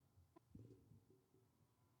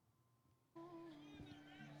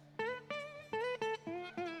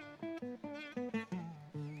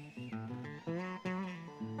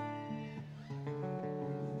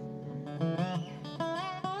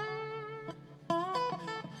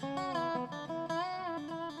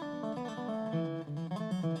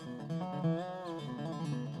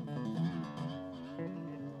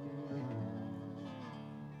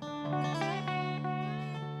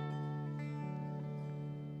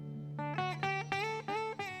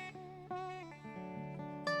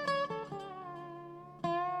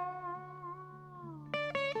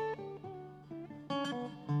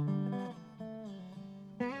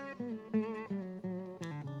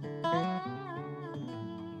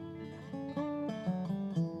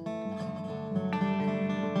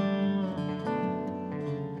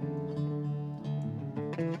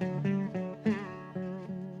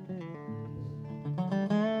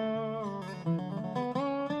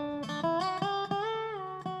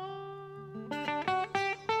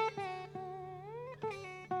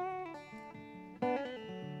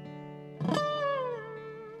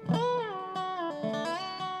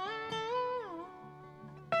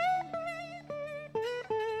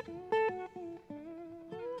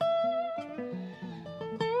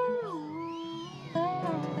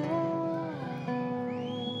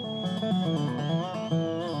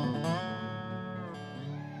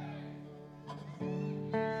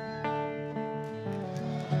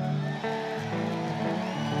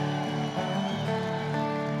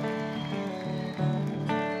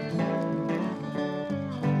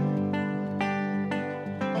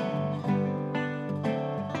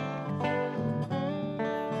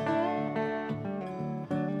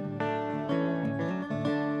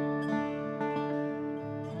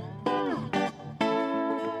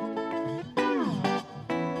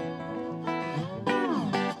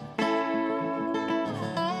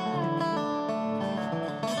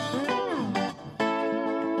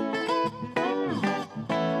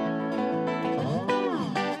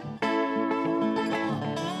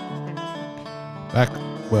Back,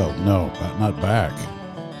 well, no, not back.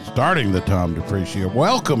 Starting the Tom Dupree Show.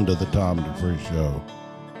 Welcome to the Tom Dupree Show.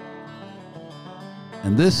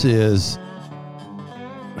 And this is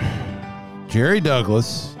Jerry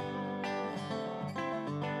Douglas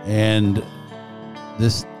and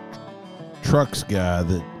this Trucks guy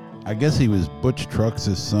that I guess he was Butch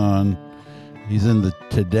Trucks' son. He's in the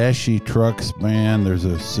Tedeschi Trucks band. There's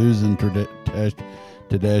a Susan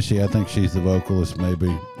Tedeschi. I think she's the vocalist,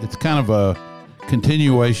 maybe. It's kind of a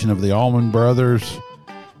continuation of the Allman Brothers.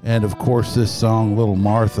 And, of course, this song, Little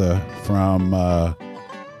Martha, from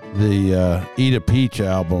the Eat a Peach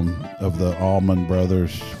album of the Allman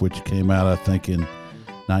Brothers, which came out, I think, in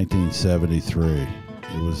 1973.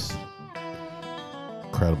 It was an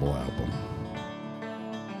incredible album.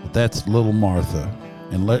 But that's Little Martha.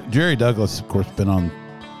 And Jerry Douglas, of course, been on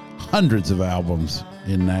hundreds of albums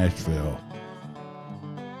in Nashville.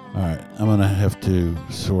 All right, I'm going to have to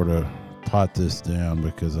sort of pot this down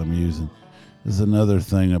because I'm using... This is another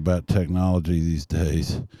thing about technology these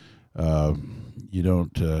days. You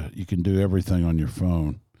can do everything on your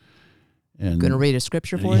phone. And going to read a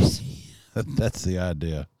scripture for us? That's the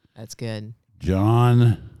idea. That's good.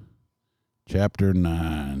 John chapter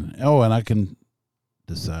 9. Oh, and I can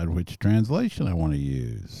decide which translation I want to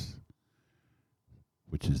use,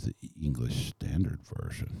 which is the English Standard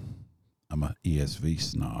Version. I'm an ESV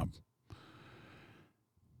snob.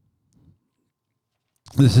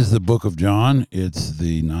 This is the book of John. It's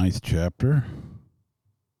the 9th chapter.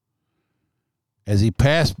 As he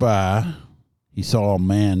passed by, he saw a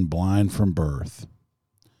man blind from birth.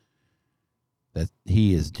 That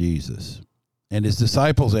he is Jesus. And his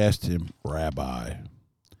disciples asked him, Rabbi,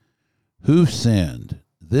 who sinned,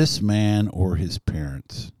 this man or his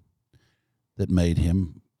parents, that made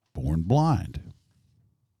him born blind?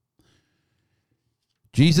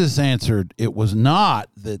 Jesus answered, it was not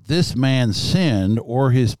that this man sinned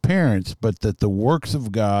or his parents, but that the works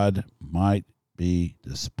of God might be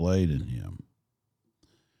displayed in him.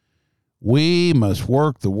 We must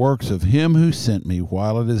work the works of him who sent me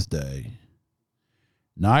while it is day.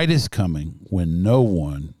 Night is coming when no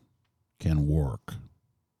one can work.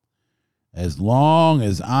 As long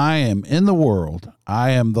as I am in the world, I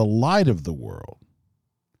am the light of the world.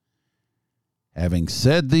 Having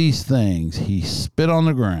said these things, he spit on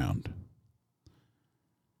the ground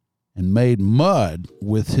and made mud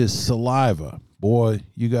with his saliva. Boy,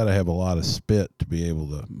 you got to have a lot of spit to be able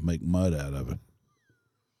to make mud out of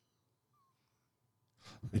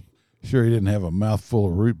it. Sure he didn't have a mouthful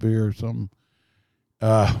of root beer or something?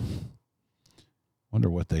 Wonder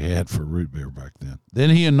what they had for root beer back then.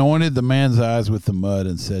 Then he anointed the man's eyes with the mud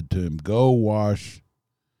and said to him, go wash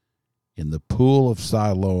in the pool of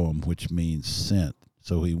Siloam, which means sent.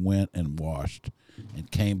 So he went and washed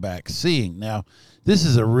and came back seeing. Now, this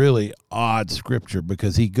is a really odd scripture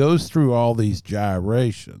because he goes through all these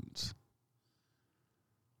gyrations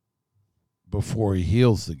before he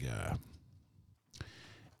heals the guy.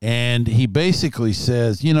 And he basically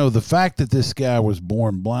says, the fact that this guy was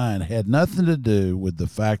born blind had nothing to do with the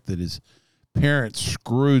fact that his parents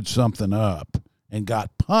screwed something up and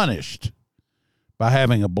got punished by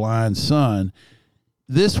having a blind son.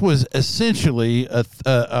 This was essentially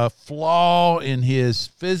a flaw in his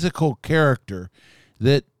physical character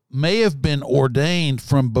that may have been ordained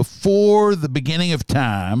from before the beginning of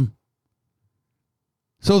time,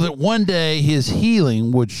 so that one day his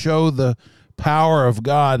healing would show the power of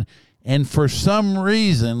God. And for some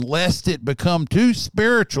reason, lest it become too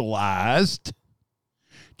spiritualized,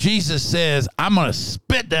 Jesus says, I'm going to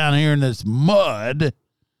spit down here in this mud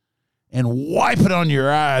and wipe it on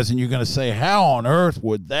your eyes, and you're going to say, how on earth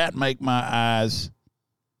would that make my eyes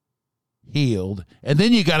healed? And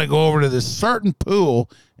then you got to go over to this certain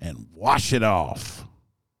pool and wash it off.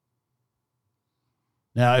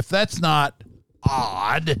 Now, if that's not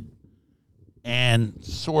odd and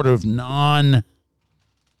sort of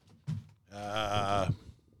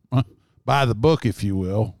by the book, if you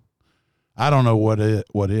will, I don't know what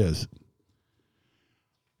is.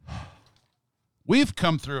 We've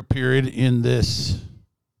come through a period in this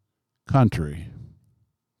country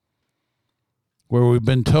where we've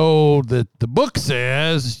been told that the book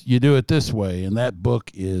says you do it this way, and that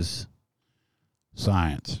book is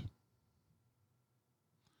science.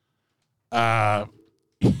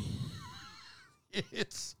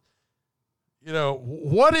 It's,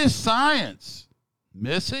 what is science?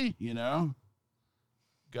 Missy,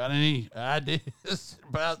 got any ideas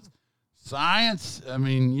about science? I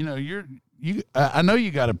mean, I know you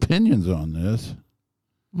got opinions on this.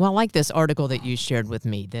 Well, I like this article that you shared with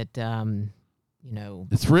me that,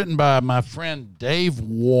 It's written by my friend Dave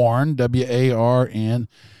Warren, W-A-R-N.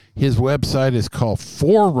 His website is called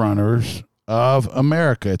Forerunners of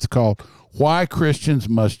America. It's called Why Christians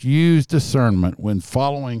Must Use Discernment When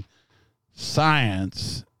Following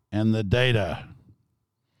Science and the Data.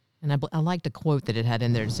 And I like the quote that it had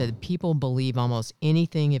in there. It said, people believe almost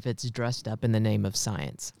anything if it's dressed up in the name of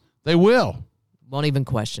science. They will. Won't even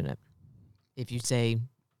question it if you say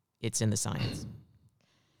it's in the science.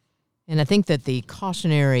 And I think that the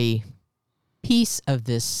cautionary piece of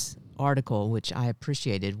this article, which I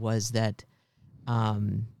appreciated, was that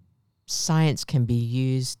science can be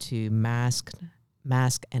used to mask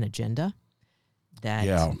an agenda,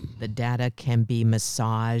 that the data can be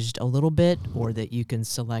massaged a little bit, or that you can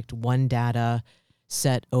select one data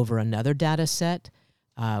set over another data set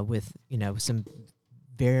with some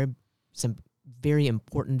very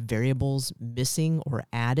important variables missing or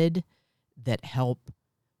added that help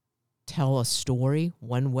tell a story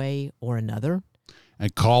one way or another.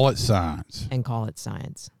 And call it science.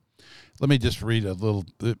 Let me just read a little.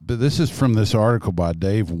 This is from this article by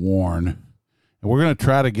Dave Warren. And we're going to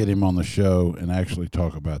try to get him on the show and actually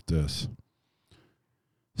talk about this.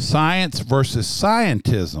 Science versus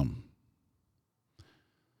scientism.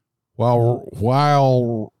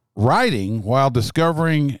 While writing while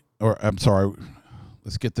observing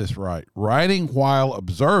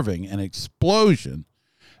an explosion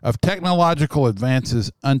of technological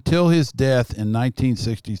advances until his death in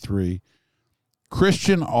 1963,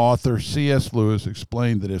 Christian author C.S. Lewis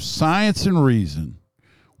explained that if science and reason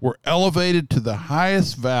were elevated to the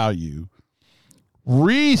highest value,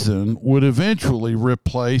 reason would eventually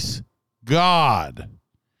replace God.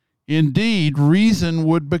 Indeed, reason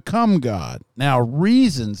would become God. Now,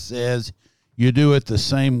 reason says you do it the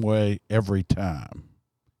same way every time,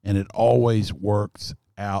 and it always works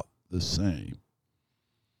out the same.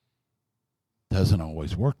 Doesn't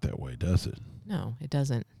always work that way, does it? No, it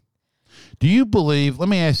doesn't. Do you believe, let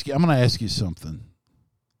me ask you, I'm going to ask you something.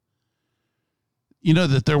 You know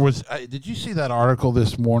that there was, did you see that article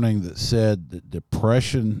this morning that said that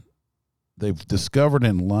depression, they've discovered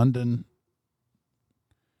in London,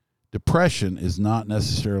 depression is not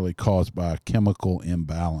necessarily caused by a chemical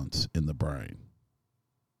imbalance in the brain.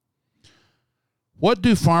 What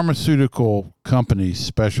do pharmaceutical companies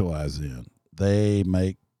specialize in? They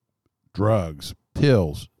make drugs,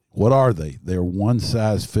 pills. What are they? They're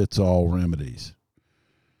one-size-fits-all remedies.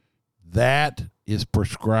 That is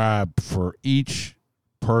prescribed for each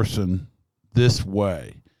person this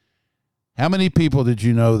way. How many people did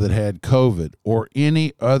you know that had COVID or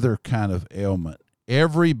any other kind of ailment?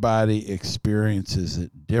 Everybody experiences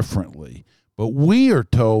it differently. But we are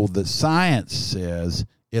told that science says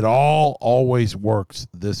it all always works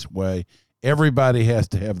this way. Everybody has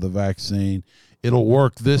to have the vaccine. It'll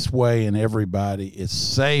work this way in everybody. It's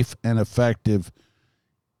safe and effective.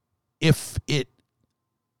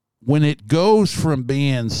 When it goes from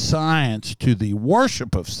being science to the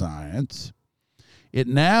worship of science, it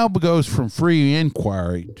now goes from free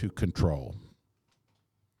inquiry to control.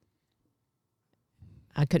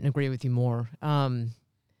 I couldn't agree with you more.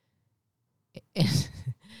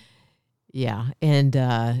 Yeah, and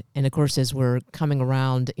of course, as we're coming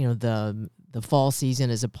around, the fall season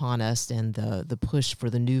is upon us, and the push for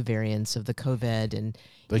the new variants of the COVID, and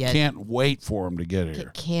they can't wait for them to get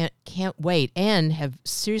here. Can't wait, and have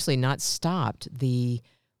seriously not stopped the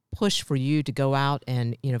push for you to go out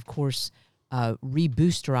and of course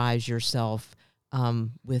reboosterize yourself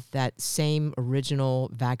with that same original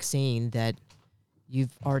vaccine that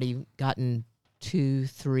you've already gotten 2,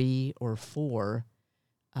 3, or 4,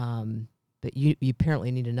 but you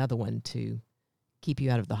apparently need another one to keep you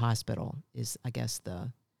out of the hospital. Is, I guess, by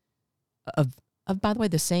the way,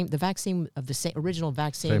 the vaccine of the same original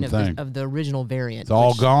vaccine of the original variant. It's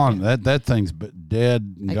all gone. That thing's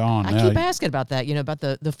dead and gone. I keep asking about that. About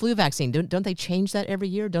the flu vaccine. Don't they change that every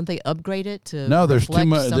year? Don't they upgrade it to? No, there's too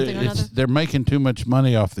much. Something They're making too much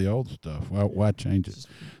money off the old stuff. Why change it?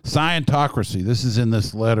 Scientocracy. This is in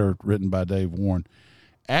this letter written by Dave Warren.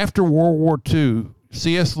 After World War II,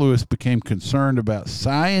 C.S. Lewis became concerned about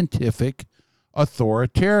scientific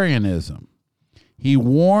authoritarianism. He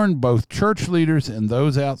warned both church leaders and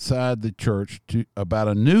those outside the church about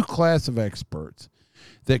a new class of experts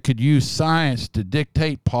that could use science to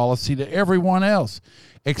dictate policy to everyone else.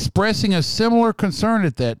 Expressing a similar concern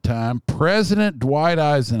at that time, President Dwight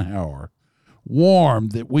Eisenhower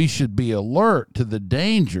warned that we should be alert to the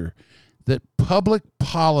danger that public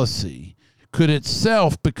policy could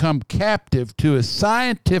itself become captive to a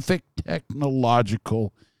scientific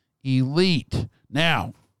technological elite.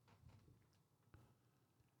 Now,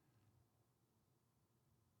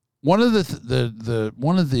 one of the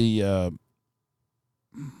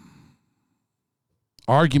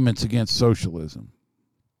arguments against socialism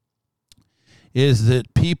is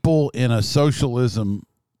that people in a socialistic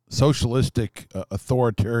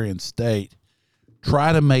authoritarian state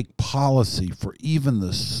try to make policy for even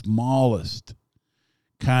the smallest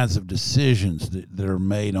kinds of decisions that are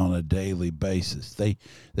made on a daily basis. They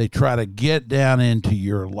try to get down into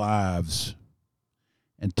your lives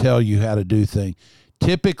and tell you how to do things.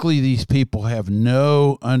 Typically, these people have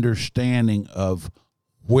no understanding of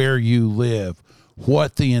where you live,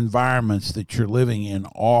 what the environments that you're living in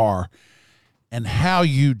are, and how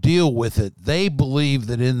you deal with it. They believe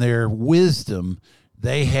that in their wisdom,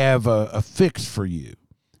 they have a fix for you.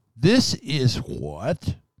 This is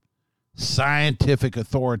what scientific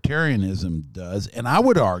authoritarianism does, and I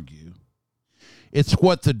would argue it's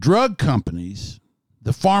what the drug companies,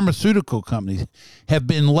 the pharmaceutical companies, have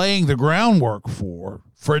been laying the groundwork for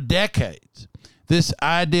decades. This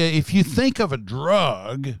idea, if you think of a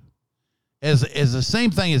drug as the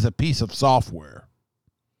same thing as a piece of software,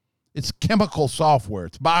 it's chemical software,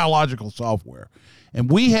 it's biological software, and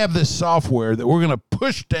we have this software that we're going to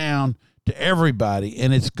push down to everybody,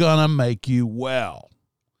 and it's going to make you well.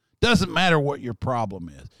 Doesn't matter what your problem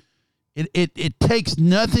is. It takes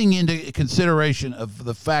nothing into consideration of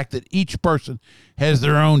the fact that each person has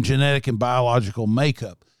their own genetic and biological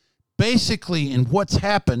makeup. Basically, in what's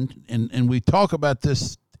happened, and we talk about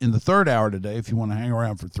this in the third hour today, if you want to hang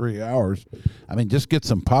around for 3 hours, I mean, just get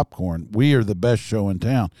some popcorn. We are the best show in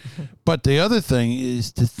town. But the other thing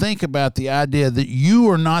is to think about the idea that you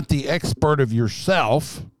are not the expert of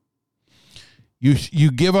yourself. You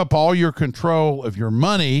give up all your control of your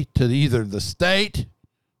money to either the state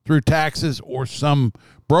through taxes or some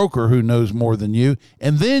broker who knows more than you,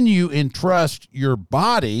 and then you entrust your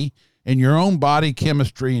body and your own body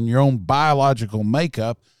chemistry and your own biological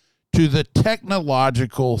makeup to the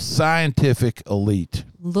technological scientific elite.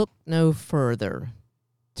 Look no further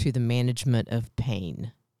to the management of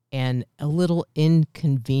pain and a little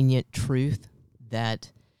inconvenient truth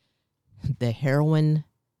that the heroin,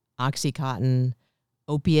 Oxycontin,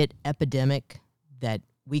 opiate epidemic that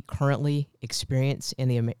we currently experience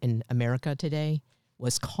in America today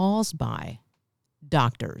was caused by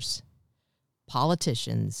doctors,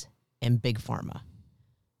 politicians, and big pharma.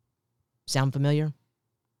 Sound familiar?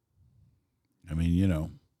 I mean, you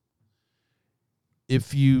know,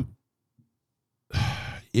 if you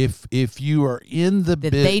are in the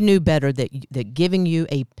they knew better that giving you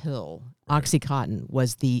a pill, Oxycontin,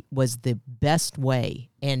 was the best way,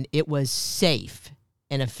 and it was safe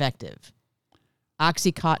and effective.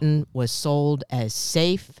 Oxycontin was sold as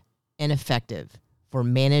safe and effective for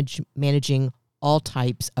managing all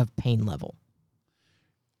types of pain level.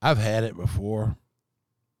 I've had it before.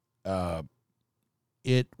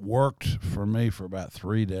 It worked for me for about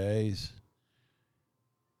 3 days.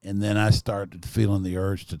 And then I started feeling the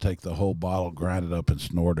urge to take the whole bottle, grind it up, and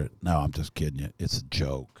snort it. No, I'm just kidding you. It's a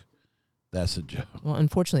joke. That's a joke. Well,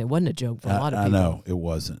 unfortunately, it wasn't a joke for a lot of people. I know, it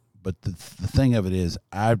wasn't. But the thing of it is,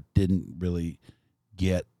 I didn't really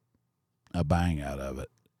get a bang out of it.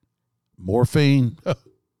 Morphine,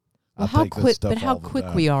 Well, how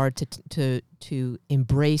quick we are to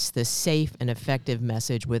embrace the safe and effective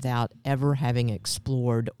message without ever having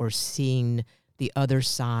explored or seen the other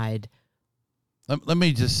side. Let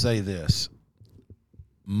me just say this.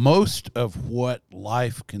 Most of what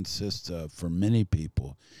life consists of for many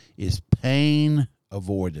people is pain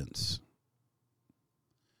avoidance.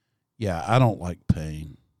 Yeah, I don't like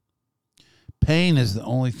pain. Pain is the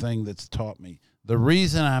only thing that's taught me. The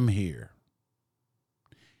reason I'm here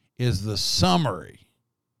is the summary.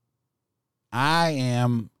 I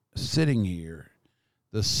am sitting here,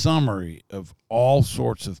 the summary of all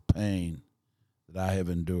sorts of pain that I have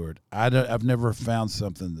endured. I've never found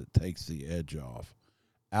something that takes the edge off.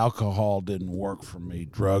 Alcohol didn't work for me.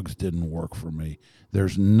 Drugs didn't work for me.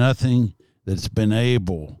 There's nothing that's been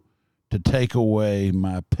able to take away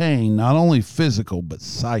my pain, not only physical but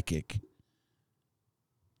psychic.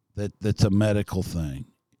 That's a medical thing.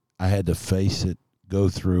 I had to face it, go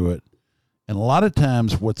through it. And a lot of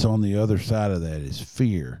times what's on the other side of that is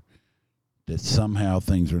fear that somehow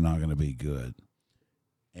things are not going to be good.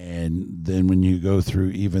 And then when you go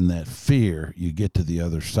through even that fear, you get to the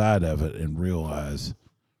other side of it and realize,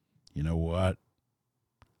 you know what?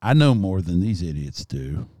 I know more than these idiots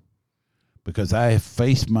do, because I have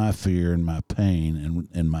faced my fear and my pain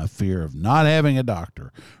and my fear of not having a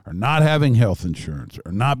doctor or not having health insurance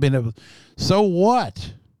or not being able. So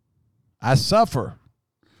what? I suffer.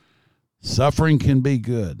 Suffering can be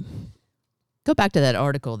good. Go back to that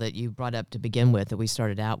article that you brought up to begin with, that we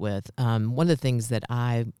started out with. One of the things that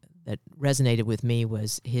I that resonated with me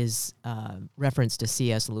was his reference to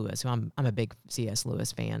C.S. Lewis. I'm a big C.S.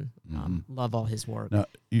 Lewis fan. Love all his work. Now,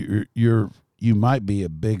 you might be a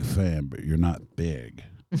big fan, but you're not big.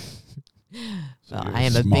 So Well, you're I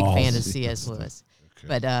am a big small fan of C.S. C.S. Lewis.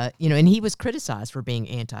 Okay. But and he was criticized for being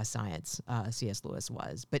anti-science. C.S. Lewis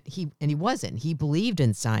was, but he wasn't. He believed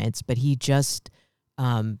in science, but he just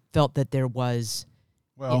felt that there was.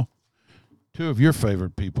 Well, two of your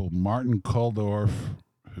favorite people, Martin Kulldorff,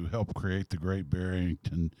 who helped create the Great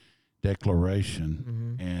Barrington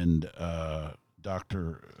Declaration, and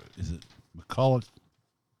Dr. Is it McCullough?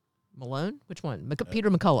 Malone? Which one? Peter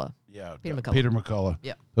McCullough. Yeah, Peter McCullough. Peter McCullough.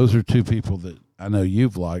 Yeah. Those are two people that I know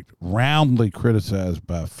you've liked, roundly criticized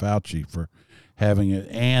by Fauci for having it,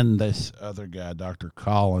 and this other guy, Dr.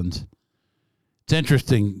 Collins. It's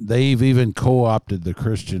interesting. They've even co-opted the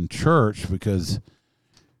Christian church because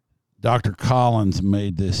Dr. Collins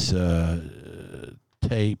made this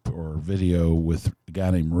tape or video with a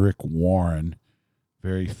guy named Rick Warren,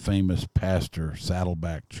 very famous pastor,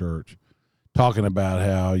 Saddleback Church, talking about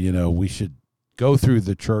how, we should go through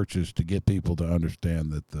the churches to get people to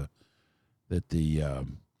understand that the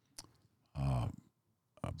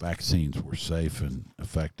vaccines were safe and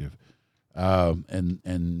effective.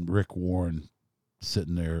 And Rick Warren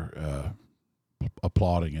sitting there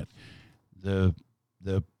applauding it. The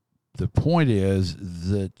point is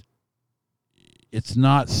that it's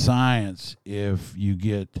not science if you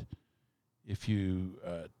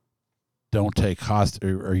don't take hostage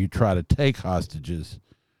or you try to take hostages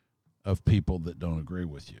of people that don't agree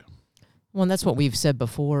with you. Well, and that's what we've said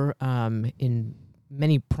before in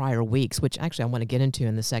many prior weeks, which actually I want to get into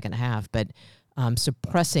in the second half, but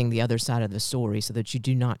suppressing the other side of the story so that you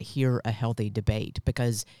do not hear a healthy debate.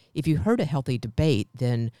 Because if you heard a healthy debate,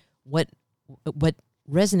 then what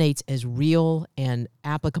resonates as real and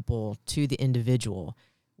applicable to the individual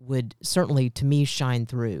would certainly, to me, shine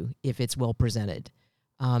through if it's well presented.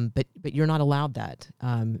 But you're not allowed that.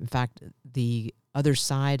 In fact, the other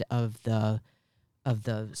side of the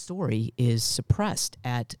story is suppressed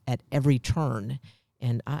at every turn.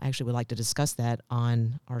 And I actually would like to discuss that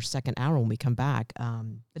on our second hour when we come back.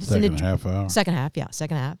 But it's Second half hour. Second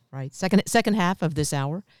half, right? Second half of this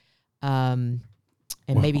hour. And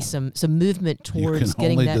maybe some movement towards you can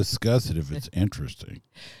getting only that. discuss it if it's interesting.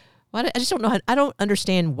 Well, I just don't know. I don't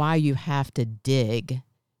understand why you have to dig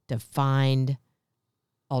to find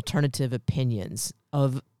alternative opinions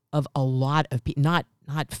of a lot of people, not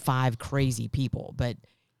 5 crazy people, but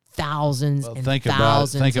thousands and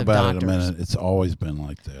thousands Think of about doctors. it a minute. It's always been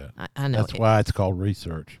like that. I know. That's why it's called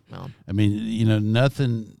research. Well, I mean,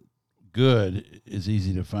 nothing good is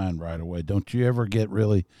easy to find right away. Don't you ever get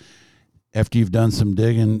really, after you've done some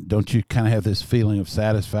digging, don't you kind of have this feeling of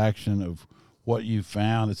satisfaction of what you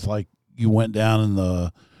found? It's like you went down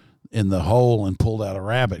in the hole and pulled out a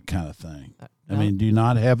rabbit kind of thing. I mean, do you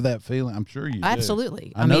not have that feeling? I'm sure you do.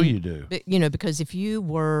 Absolutely. I know you do. But, because if you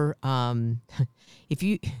were, if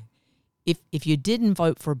you didn't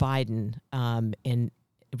vote for Biden, and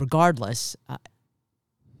regardless,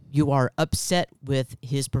 you are upset with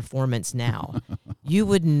his performance now. You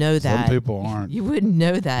wouldn't know that. Some people aren't. You wouldn't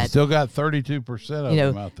know that. Still got 32% of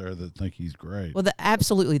them out there that think he's great. Well,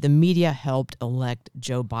 absolutely, the media helped elect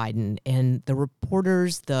Joe Biden, and the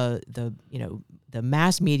reporters, the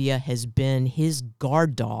mass media has been his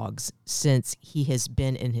guard dogs since he has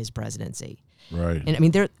been in his presidency. Right. And I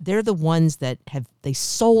mean, they're the ones that they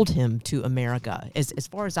sold him to America. As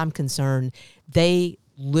far as I'm concerned, they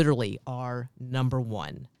literally are number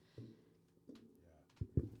one.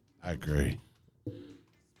 I agree.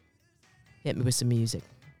 Hit me with some music.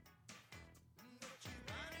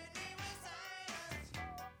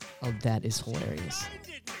 Oh, that is hilarious.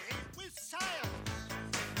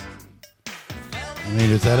 I mean,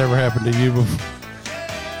 has that ever happened to you before?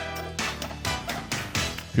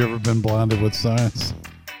 Have you ever been blinded with science?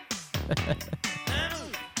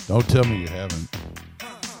 Don't tell me you haven't.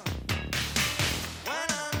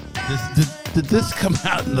 Did this come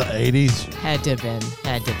out in the 80s? Had to have been.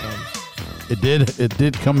 It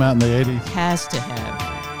did come out in the 80s? Has to have.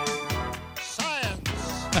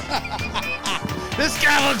 This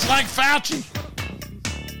guy looks like Fauci.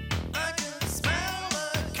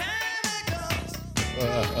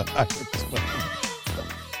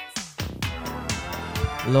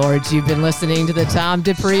 Lord, you've been listening to the Tom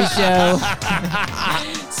Dupree Show.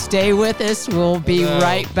 Stay with us. We'll be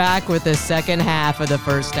right back with the second half of the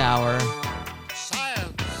first hour.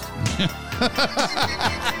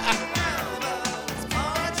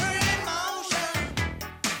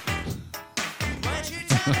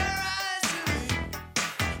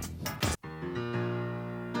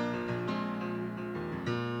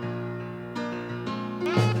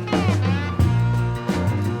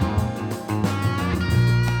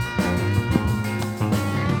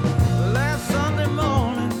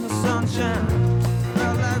 sunshine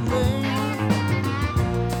felt like rain.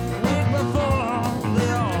 Week before they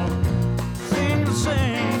all seemed to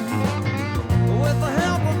sing. With the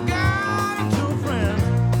help of God and true friends,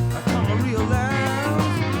 I come to realize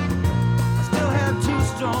I still had two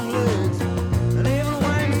strong legs and even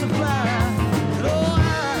wings to fly. So I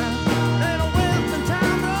ain't wasting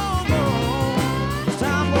time no more. As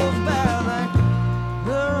time goes by like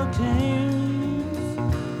hurricanes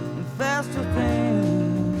and faster things.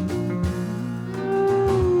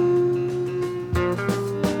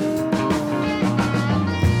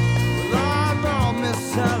 Lord, Lord, Miss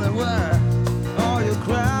Sally, why are you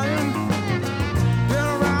crying? Been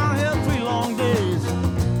around here 3 long days,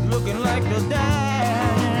 looking like you're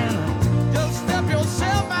dying. Just step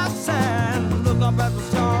yourself outside and look up at the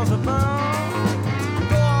stars above.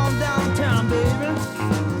 Go on downtown, baby,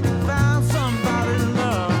 find somebody to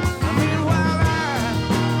love. I mean, while I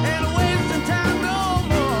ain't wasting time no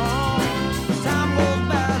more. As time goes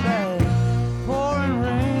by like pouring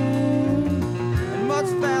rain and much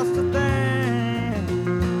faster things.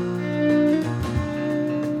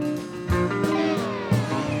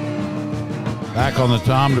 Back on the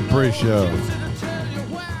Tom Dupree Show.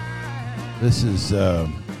 This is, of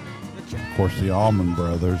course, the Allman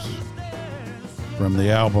Brothers from the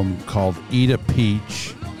album called Eat a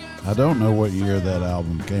Peach. I don't know what year that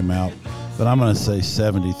album came out, but I'm going to say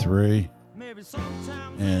 73.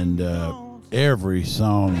 And every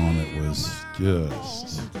song on it was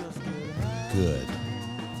just good.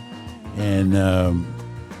 And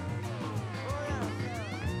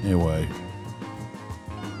anyway,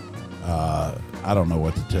 I don't know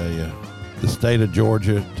what to tell you. The state of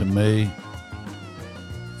Georgia, to me,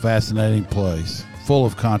 fascinating place, full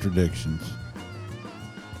of contradictions.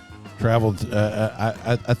 Traveled,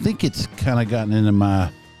 I think it's kind of gotten into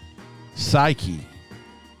my psyche.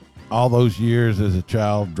 All those years as a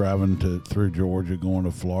child driving through Georgia, going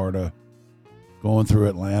to Florida, going through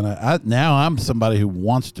Atlanta. Now I'm somebody who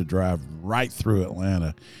wants to drive right through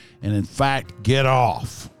Atlanta and, in fact, get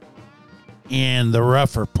off in the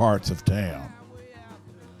rougher parts of town.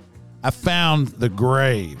 I found the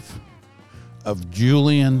grave of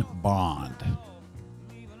Julian Bond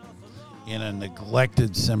in a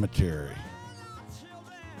neglected cemetery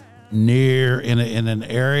in an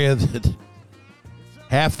area that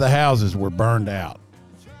half the houses were burned out.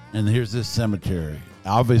 And here's this cemetery,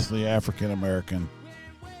 obviously African American,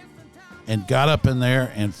 and got up in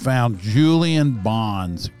there and found Julian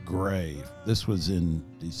Bond's grave. This was in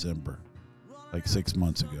December, like 6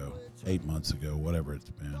 months ago, 8 months ago, whatever it's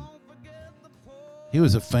been. He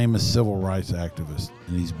was a famous civil rights activist,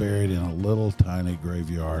 and he's buried in a little tiny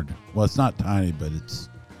graveyard. Well, it's not tiny, but it's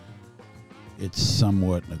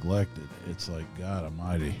somewhat neglected. It's like, God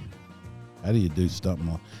almighty. How do you do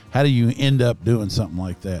something? How do you end up doing something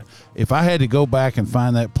like that? If I had to go back and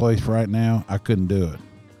find that place right now, I couldn't do it.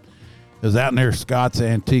 It was out near Scott's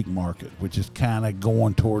Antique Market, which is kind of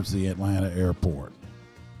going towards the Atlanta airport.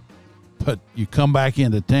 But you come back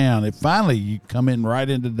into town, and finally you come in right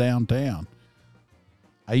into downtown.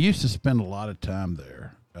 I used to spend a lot of time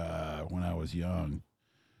there when I was young.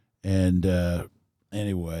 And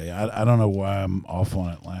anyway, I don't know why I'm off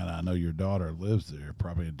on Atlanta. I know your daughter lives there,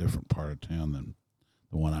 probably a different part of town than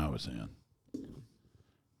the one I was in.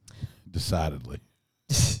 Decidedly.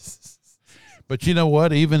 But you know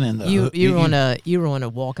what? Even in the you were on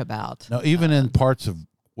a walkabout. No, even in parts of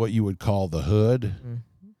what you would call the hood,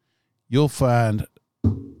 you'll find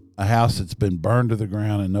a house that's been burned to the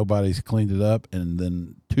ground and nobody's cleaned it up, and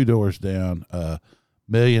then 2 doors down, $1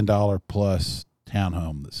 million plus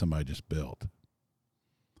townhome that somebody just built.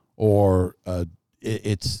 Or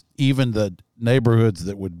it's even the neighborhoods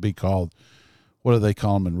that would be called, what do they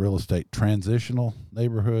call them in real estate? Transitional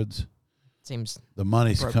neighborhoods. Seems the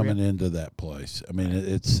money's coming into that place. I mean,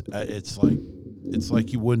 it's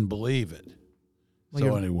like you wouldn't believe it. Well,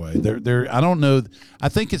 so anyway, there. I don't know. I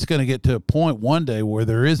think it's going to get to a point one day where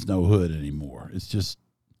there is no hood anymore. It's just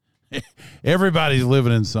everybody's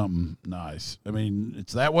living in something nice. I mean,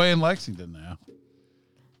 it's that way in Lexington now.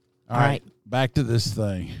 All right, back to this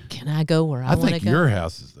thing. Can I go where I want to go? I think your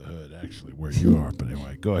house is the hood, actually, where you are. But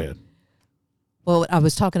anyway, go ahead. Well, I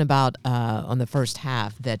was talking about on the first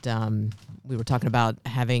half that we were talking about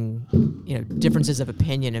having, differences of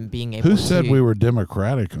opinion and being able to. Who said we were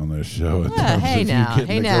democratic on this show? Hey now.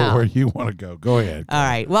 Go where you want to go. Go ahead. All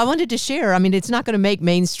right. Well, I wanted to share. I mean, it's not going to make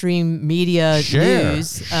mainstream media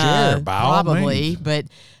news. Share, by all probably, means. but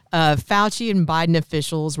Fauci and Biden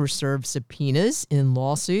officials were served subpoenas in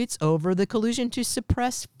lawsuits over the collusion to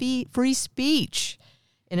suppress free speech.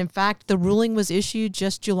 And in fact, the ruling was issued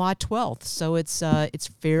just July 12th, so it's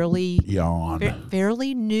fairly Yawn.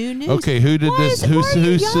 fairly new news. Okay, who did Why this? is- why are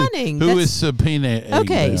you Who yawning? is That's- subpoenaing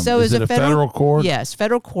Okay, them? so is it a federal court? Yes,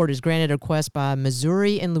 federal court has granted a request by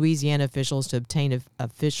Missouri and Louisiana officials to obtain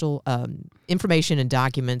official information and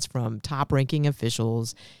documents from top-ranking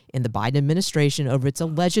officials in the Biden administration over its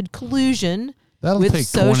alleged collusion That'll with take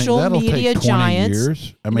social 20, media take 20 giants.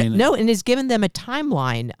 years. I mean, no, and it's given them a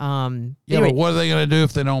timeline. yeah, but what are they going to do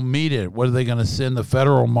if they don't meet it? What are they going to send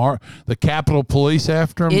the the Capitol Police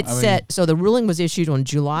after them? It's set. So the ruling was issued on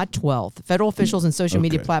July 12th. Federal officials and social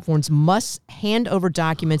media Okay. platforms must hand over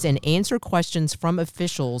documents and answer questions from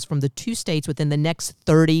officials from the two states within the next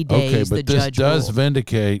 30 days. Okay, but the this judge does ruled.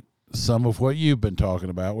 vindicate some of what you've been talking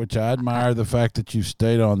about, which I admire the fact that you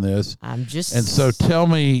stayed on this. I'm just And so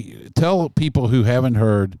tell people who haven't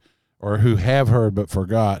heard or who have heard but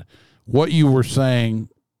forgot what you were saying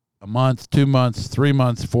a month, 2 months, 3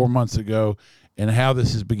 months, 4 months ago, and how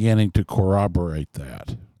this is beginning to corroborate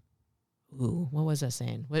that. Ooh, what was I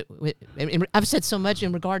saying? I've said so much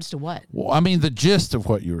in regards to what? Well, I mean, the gist of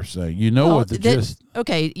what you were saying. You know Well, what the gist.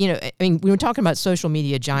 Okay, I mean, we were talking about social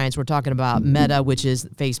media giants. We're talking about Meta, which is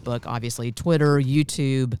Facebook, obviously, Twitter,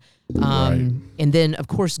 YouTube, Right. and then, of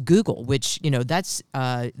course, Google, which, that's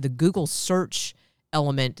the Google search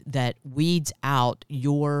element that weeds out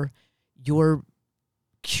your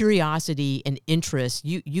curiosity and interest.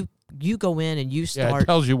 You go in and you Yeah, start it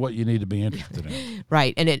tells you what you need to be interested in.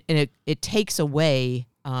 right, and it takes away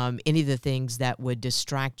any of the things that would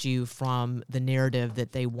distract you from the narrative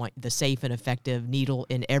that they want, the safe and effective needle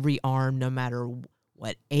in every arm, no matter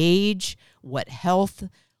what age, what health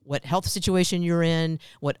situation you're in,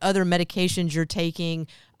 what other medications you're taking.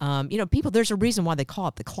 People, there's a reason why they call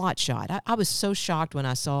it the clot shot. I was so shocked when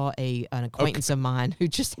I saw an acquaintance of mine who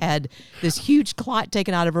just had this huge clot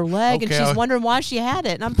taken out of her leg, and Okay, she's wondering why she had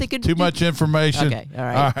it. And I'm thinking, Too much information. Okay, all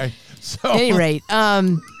right. All right. So, At any rate,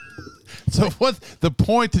 so what the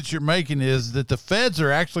point that you're making is that the feds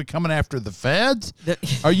are actually coming after the feds?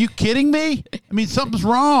 Are you kidding me? I mean, something's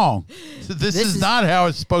wrong. So this is not how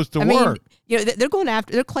it's supposed to work. They're going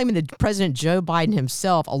after. They're claiming that President Joe Biden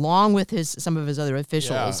himself, along with some of his other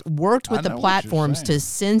officials, worked with I the know what you're platforms saying. to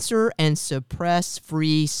censor and suppress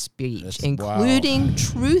free speech, That's- including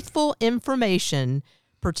truthful information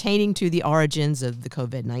pertaining to the origins of the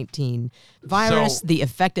COVID-19 virus, So- the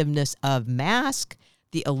effectiveness of masks,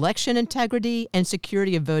 the election integrity and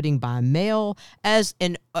security of voting by mail,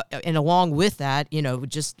 and along with that,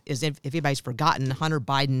 just as if anybody's forgotten Hunter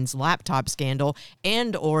Biden's laptop scandal,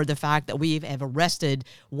 and or the fact that we have arrested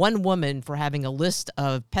one woman for having a list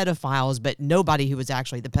of pedophiles, but nobody who was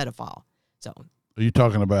actually the pedophile. So Are you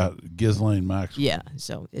talking about Ghislaine Maxwell? yeah,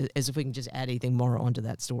 so as if we can just add anything more onto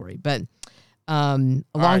that story, but along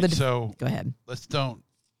All right, the so go ahead. let's don't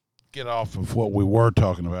get off of what we were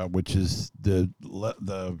talking about, which is the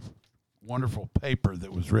wonderful paper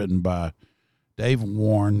that was written by Dave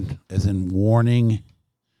Warren, as in warning.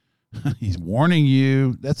 He's warning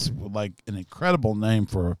you. That's like an incredible name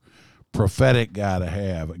for a prophetic guy to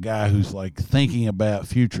have, a guy who's like thinking about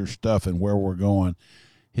future stuff and where we're going.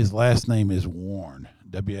 His last name is Warren,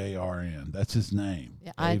 W-A-R-N. That's his name.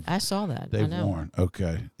 Yeah, Dave, I saw that. I Dave know. Warren.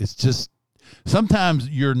 Okay. It's just sometimes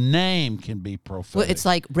your name can be prophetic. Well, it's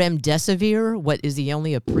like remdesivir. What is the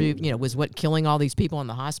only approved? Was what killing all these people in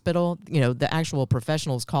the hospital. The actual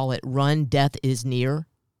professionals call it "run, death is near."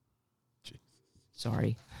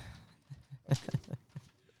 Sorry.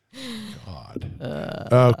 God.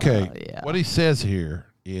 Okay. yeah. What he says here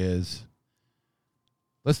is,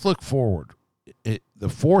 let's look forward. The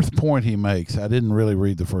fourth point he makes, I didn't really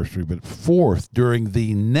read the first three, but fourth, during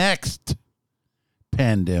the next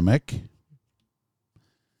pandemic,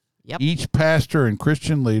 Yep. each pastor and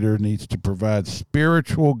Christian leader needs to provide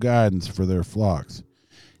spiritual guidance for their flocks.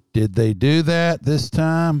 Did they do that this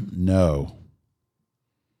time? No.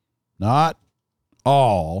 Not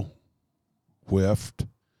all whiffed,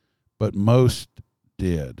 but most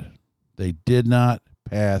did. They did not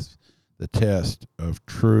pass the test of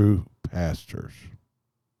true pastors.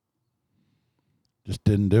 Just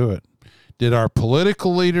didn't do it. Did our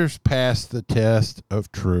political leaders pass the test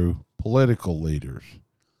of true political leaders?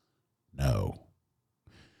 No.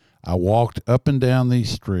 I walked up and down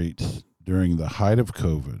these streets during the height of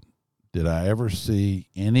COVID. Did I ever see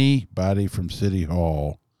anybody from City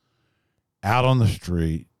Hall out on the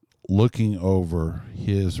street looking over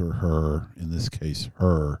his or her, in this case,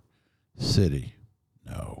 her city?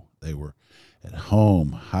 No. They were at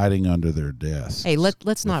home hiding under their desks. Hey,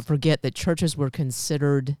 let's not forget that churches were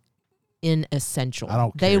considered inessential. I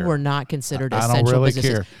don't They care. were not considered I essential don't really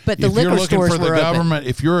businesses. care. But the if you're liquor looking stores for the were open. government,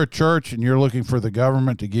 if you're a church and you're looking for the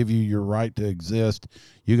government to give you your right to exist,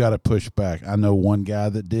 you got to push back. I know one guy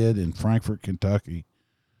that did in Frankfort, Kentucky.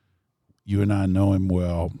 You and I know him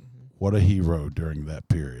well. What a hero during that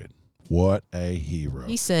period. What a hero.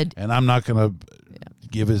 He said, and I'm not going to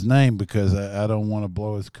give his name because I don't want to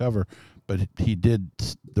blow his cover, but he did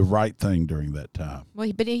the right thing during that time.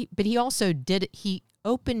 well, but he also did. He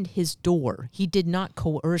opened his door. He did not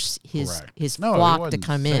coerce his Correct. No, he flock to wasn't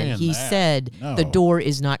come in. saying He that. said No. the door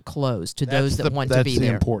is not closed to those that want to be That's the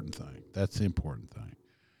there. important thing. That's the important thing.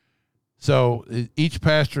 So each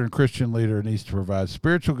pastor and Christian leader needs to provide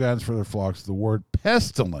spiritual guidance for their flocks. The word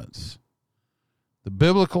pestilence, the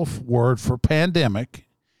biblical word for pandemic,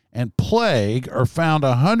 and plague are found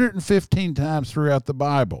 115 times throughout the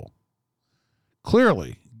Bible.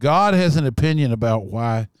 Clearly, God has an opinion about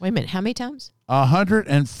why. Wait a minute. How many times?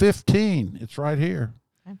 115. It's right here.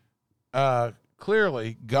 Okay.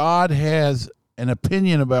 Clearly, God has an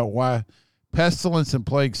opinion about why pestilence and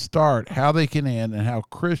plague start, how they can end, and how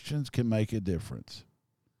Christians can make a difference.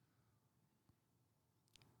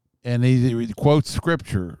 And he quotes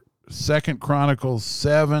scripture, 2 Chronicles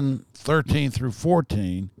 7:13 through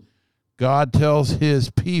 14. God tells his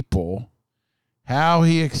people how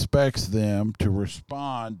he expects them to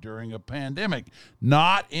respond during a pandemic,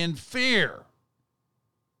 not in fear.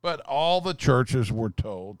 But all the churches were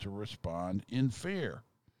told to respond in fear.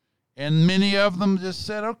 And many of them just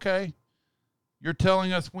said, okay, you're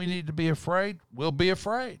telling us we need to be afraid? We'll be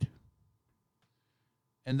afraid.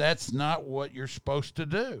 And that's not what you're supposed to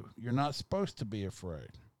do. You're not supposed to be afraid.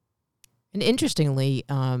 And interestingly,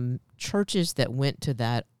 churches that went to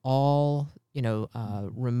that all,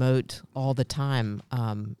 remote all the time,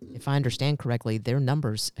 if I understand correctly, their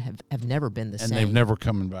numbers have never been the same. And they've never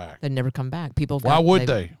come back. They've never come back. People. Why would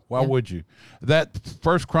they? Why yeah. would you? That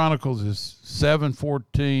First Chronicles is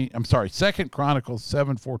 7:14. I'm sorry, 2 Chronicles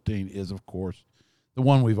 7:14 is, of course, the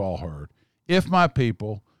one we've all heard. If my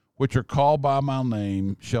people, which are called by my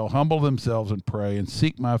name, shall humble themselves and pray and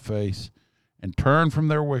seek my face and turn from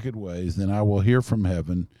their wicked ways, then I will hear from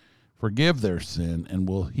heaven, forgive their sin, and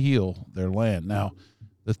will heal their land. Now,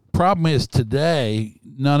 the problem is today,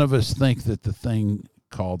 none of us think that the thing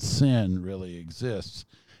called sin really exists,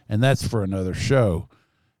 and that's for another show.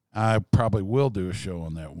 I probably will do a show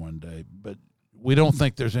on that one day, but we don't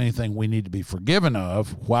think there's anything we need to be forgiven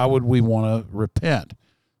of. Why would we want to repent?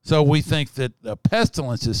 So we think that a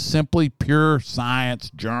pestilence is simply pure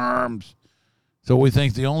science, germs. So we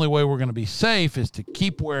think the only way we're going to be safe is to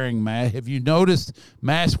keep wearing masks. Have you noticed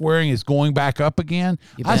mask wearing is going back up again?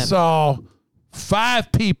 I saw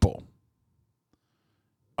 5 people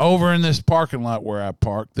over in this parking lot where I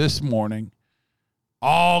parked this morning,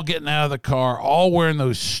 all getting out of the car, all wearing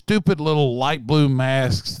those stupid little light blue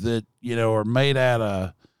masks that, are made out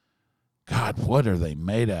of, God, what are they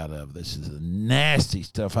made out of? This is nasty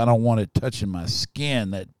stuff. I don't want it touching my skin,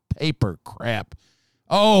 that paper crap.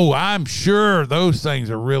 Oh, I'm sure those things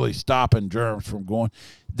are really stopping germs from going.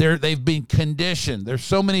 They've been conditioned. There's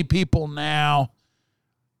so many people now.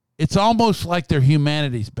 It's almost like their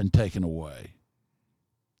humanity's been taken away.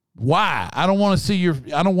 Why? I don't want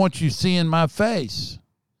you seeing my face,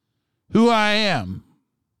 who I am.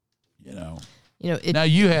 Now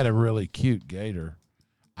you had a really cute gator.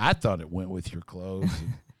 I thought it went with your clothes.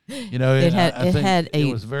 It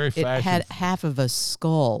was very fashionable. It had half of a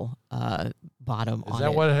skull bottom on it. Is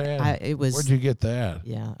that what it had? It was. Where'd you get that?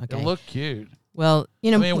 Yeah. Okay. It looked cute. Well,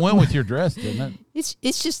 it went with your dress, didn't it? It's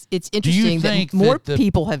interesting Do you think that more that the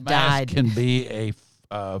people have mask died. Can be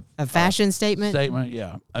a fashion statement.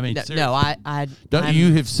 Yeah. I mean, no,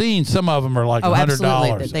 you have seen some of them are like $100.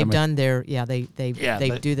 Absolutely. They've done their they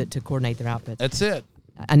do that to coordinate their outfits. That's it.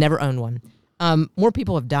 I never owned one. More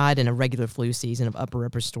people have died in a regular flu season of upper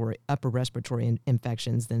respiratory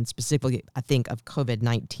infections than specifically, I think, of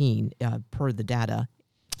COVID-19 per the data.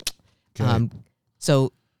 Okay.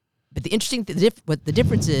 But the interesting what the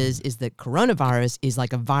difference is that coronavirus is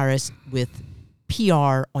like a virus with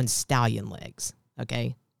PR on stallion legs.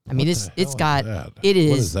 Okay, I mean What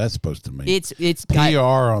is that supposed to mean? It's PR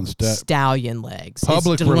got on stallion legs.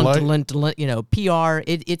 Public PR.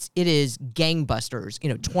 It is gangbusters.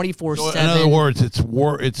 24/7. So in other words,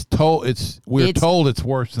 we're told it's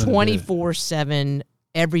worse than 24/7.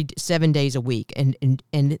 Every 7 days a week. And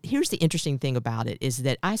here's the interesting thing about it is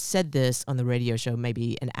that I said this on the radio show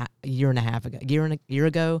maybe a year and a year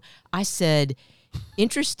ago. I said,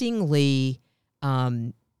 interestingly,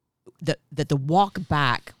 that the walk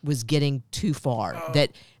back was getting too far.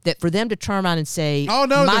 That for them to turn around and say, "Oh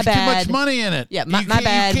no, my there's bad. too much money in it." Yeah, You my can't-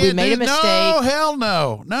 bad. you We can't made a do- mistake. No, hell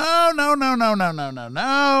no, no, no, no, no, no, no, no,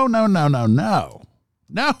 no, no, no, no, no.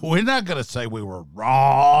 No, we're not going to say we were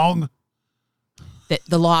wrong.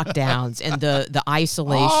 The lockdowns and the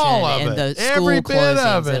isolation All of and it. the school Every bit closings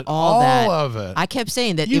of it. and all that. of it. I kept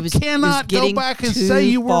saying that You it was cannot go getting back and too say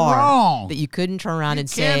you were far, wrong. that you couldn't turn around You and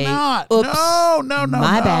say, cannot. "Oops, No,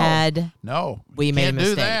 my no. bad." No, We you made a can't do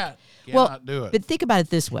mistake. that. Well, Cannot do it. But think about it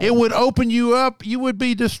this way. It would open you up. You would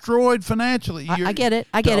be destroyed financially. I get it.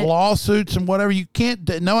 I get the it. Lawsuits and whatever. You can't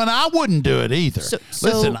do. No, and I wouldn't do it either. So-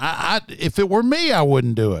 Listen, I if it were me, I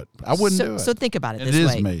wouldn't do it. I wouldn't do it. So think about it It this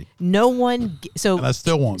is way. me. No one. And I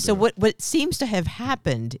still won't So do it. what seems to have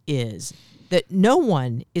happened is that no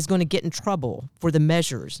one is going to get in trouble for the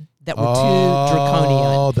measures that were too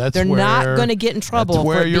draconian. That's They're not going to get in trouble that's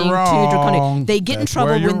where for you're being wrong. too draconian. They get in That's trouble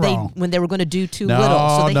where you're when wrong. they were going to do too No, little,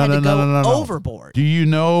 so they no, had no, to no, go no, no. overboard. Do you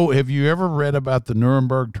know? Have you ever read about the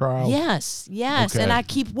Nuremberg trials? Yes, Okay. and I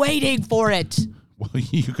keep waiting for it. Well,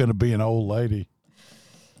 you're going to be an old lady.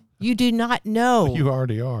 You do not know. You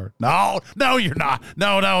already are. No, you're not.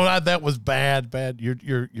 No, that was bad.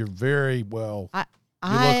 You're very well.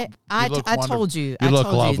 I look told you. You I look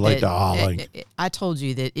told lovely, you that, darling. I told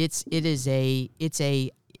you that it's going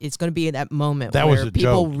to be in that moment That where was a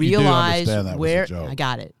people joke. You do realize understand that was a where joke. I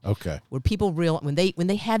got it. Okay. Where people when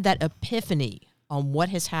they had that epiphany on what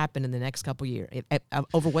has happened in the next couple of years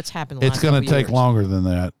over what's happened. It's going to take longer than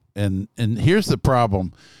that. And here's the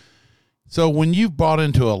problem. So when you've bought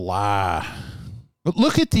into a lie,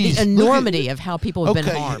 look at these The enormity of how people have been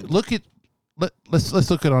okay, harmed. let's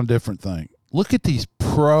look at on a different thing. Look at these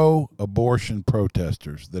pro-abortion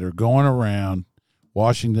protesters that are going around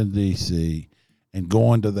Washington D.C. and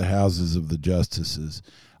going to the houses of the justices.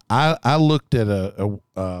 I looked at an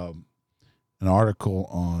article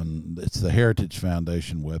on it's the Heritage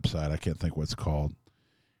Foundation website. I can't think what it's called.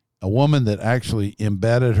 A woman that actually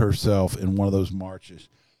embedded herself in one of those marches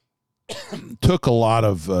took a lot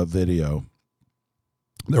of video.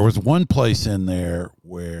 There was one place in there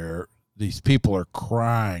where these people are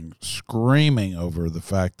crying, screaming over the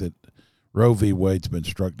fact that Roe v. Wade's been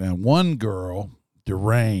struck down. One girl,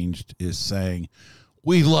 deranged, is saying,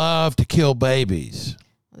 "We love to kill babies."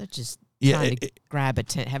 Well, they're just Yeah, trying to grab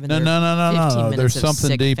having No. their 15 minutes There's of something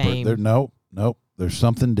sick deeper. fame. Nope. There's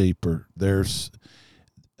something deeper.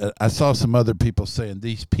 I saw some other people saying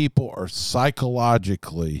these people are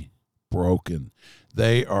psychologically broken.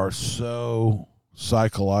 They are so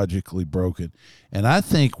psychologically broken. And I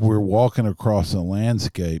think we're walking across a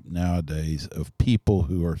landscape nowadays of people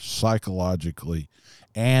who are psychologically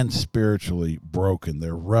and spiritually broken.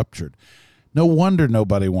 They're ruptured. No wonder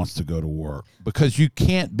nobody wants to go to work, because you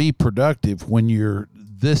can't be productive when you're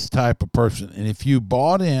this type of person. And if you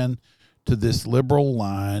bought in to this liberal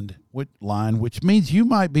line, which means you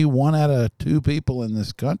might be 1 out of 2 people in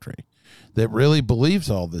this country that really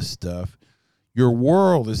believes all this stuff, your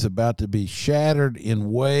world is about to be shattered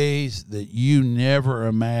in ways that you never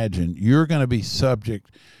imagined. You're going to be subject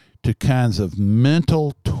to kinds of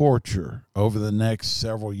mental torture over the next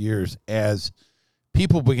several years as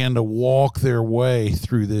people begin to walk their way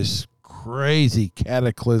through this crazy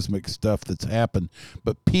cataclysmic stuff that's happened.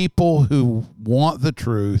 But people who want the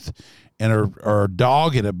truth and are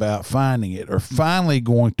dogged about finding it are finally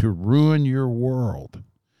going to ruin your world.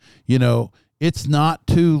 You know, it's not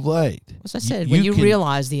too late. As I said, when you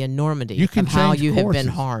realize the enormity you can of how change you have been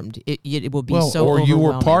courses. harmed, it will be well, so or you were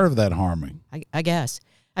overwhelming. part of that harming. I guess.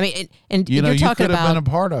 I mean, and You know, you're you talking could have about been a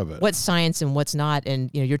part of it. what's science and what's not, and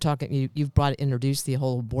you're talking. You've introduced the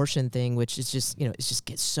whole abortion thing, which is just it just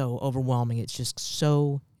gets so overwhelming. It's just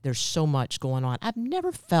so there's so much going on. I've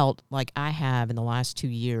never felt like I have in the last 2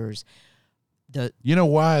 years. You know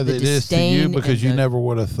why the that is to you? disdain Because and you the- never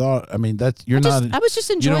would have thought. I mean, that's I was just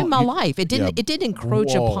enjoying my life. It didn't. yeah. It didn't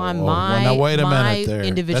encroach Whoa, upon whoa. my Well, now wait a my minute there.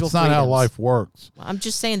 individual. That's not how freedoms. life works. I'm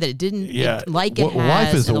just saying that it didn't. Yeah, like it life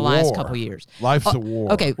has is in a the last war. couple of years. Life's Oh, a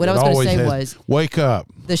war. okay, what I It was gonna always say has. was- wake up.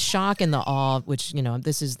 The shock and the awe, which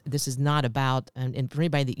this is not about, and for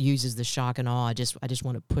anybody that uses the shock and awe, I just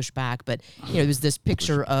want to push back. But it was this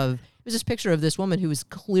picture of this woman who was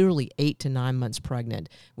clearly 8 to 9 months pregnant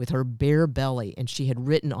with her bare belly, and she had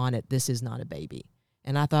written on it, "This is not a baby."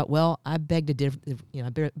 And I thought, well, I beg to differ. I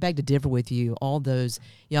beg to differ with you. All those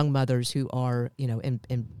young mothers who are,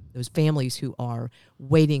 and those families who are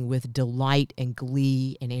waiting with delight and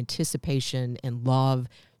glee and anticipation and love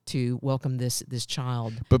to welcome this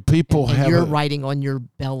child. But people and have you're writing on your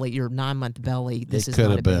belly, your 9-month belly. This it is could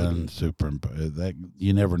not have a baby. been superimposed. That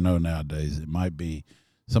you never know nowadays. It might be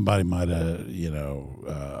somebody might have,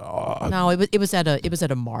 No, it was at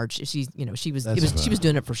a march. She was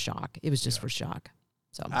doing it for shock. It was just for shock.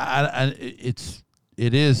 So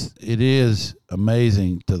it is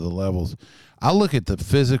amazing to the levels. I look at the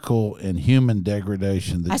physical and human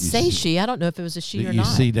degradation that I don't know if it was a she or not. You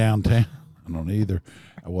see downtown. I don't either.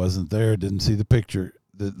 I wasn't there. Didn't see the picture.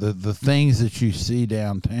 The things that you see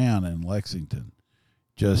downtown in Lexington,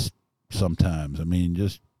 just sometimes. I mean,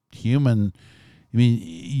 just human. I mean,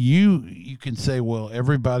 you can say, well,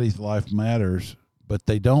 everybody's life matters, but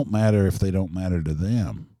they don't matter if they don't matter to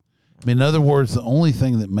them. I mean, in other words, the only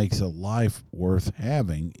thing that makes a life worth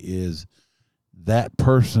having is that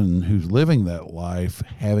person who's living that life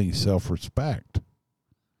having self-respect.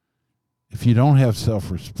 If you don't have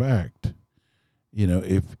self-respect,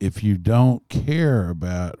 if you don't care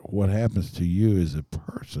about what happens to you as a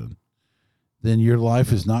person, then your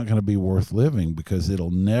life is not going to be worth living because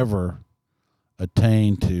it'll never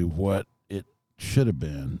attain to what it should have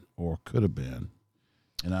been or could have been.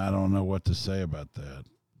 And I don't know what to say about that.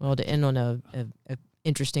 Well, to end on a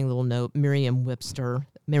interesting little note, Merriam-Webster,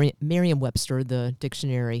 the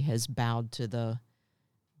dictionary, has bowed to the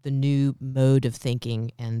new mode of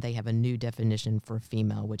thinking, and they have a new definition for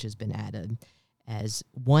female, which has been added as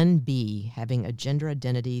 1B, having a gender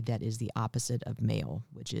identity that is the opposite of male,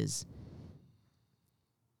 which is...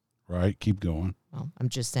 Right, keep going. Well, I'm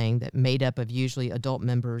just saying that made up of usually adult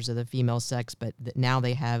members of the female sex, but now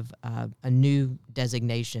they have a new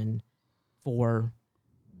designation for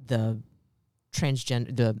the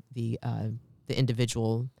transgender, the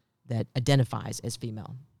individual that identifies as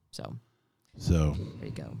female. So there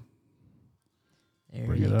you go.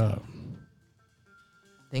 Bring it up.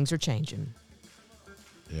 Things are changing.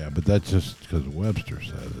 Yeah, but that's just because Webster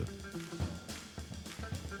says it.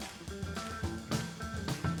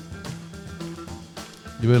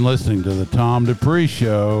 You've been listening to the Tom Dupree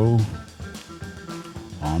Show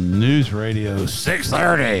on News Radio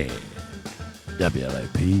 630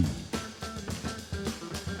 WLAP.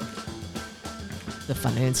 The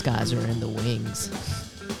finance guys are in the wings.